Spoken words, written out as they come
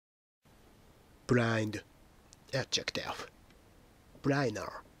Blind. Adjective. Blinder.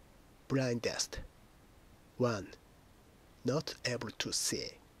 Blindest. 1. Not able to see.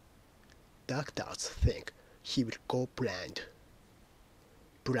 Doctors think he will go blind.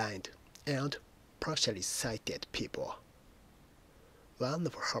 Blind and partially sighted people. One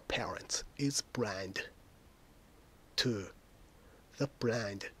of her parents is blind. 2. The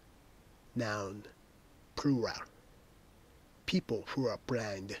blind. Noun. Plural. People who are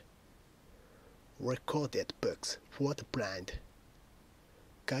blind. Recorded books for the blind.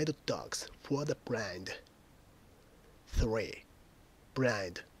 Guide dogs for the blind. 3.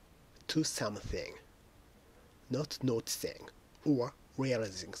 Blind to something. Not noticing or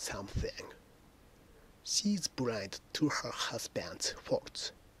realizing something. She is blind to her husband's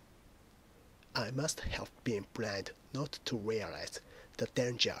faults. I must have been blind not to realize the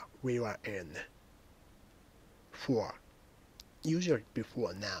danger we were in. 4. Usually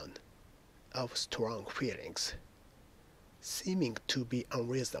before noun. Of strong feelings. Seeming to be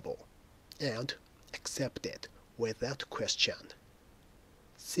unreasonable and accepted without question.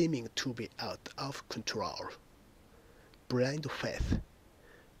 Seeming to be out of control. Blind faith.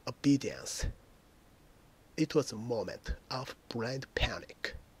 Obedience. It was a moment of blind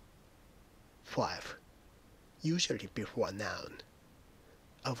panic. 5. Usually before noun.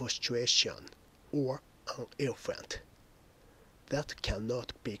 Of a situation or an event that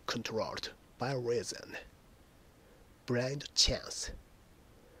cannot be controlled by reason. Blind chance.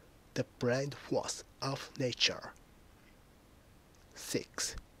 The blind force of nature.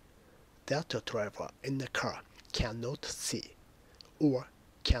 6. That a driver in a car cannot see or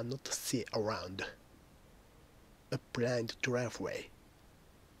cannot see around. A blind driveway.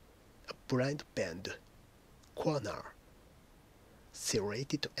 A blind bend. Corner.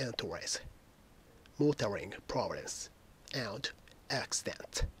 Serrated entries. Motoring problems and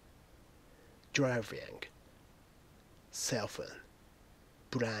accident. Driving. Cell phone.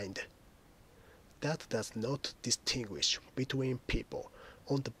 Blind. That does not distinguish between people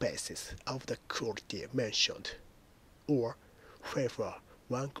on the basis of the quality mentioned, or favor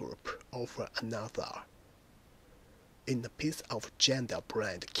one group over another. In a piece of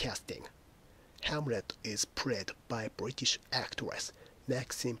gender-blind casting, Hamlet is played by British actress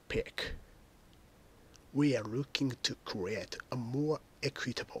Maxine Peake. We are looking to create a more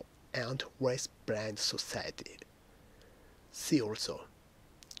equitable and race-blind society. See also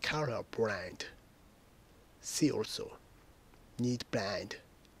color-blind. See also need-blind.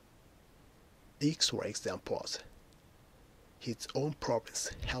 Extra examples. His own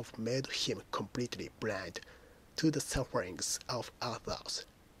problems have made him completely blind to the sufferings of others.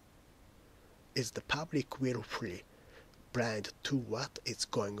 Is the public willfully blind to what is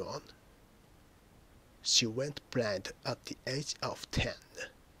going on? She went blind at the age of 10.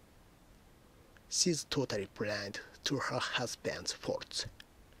 She's totally blind to her husband's faults.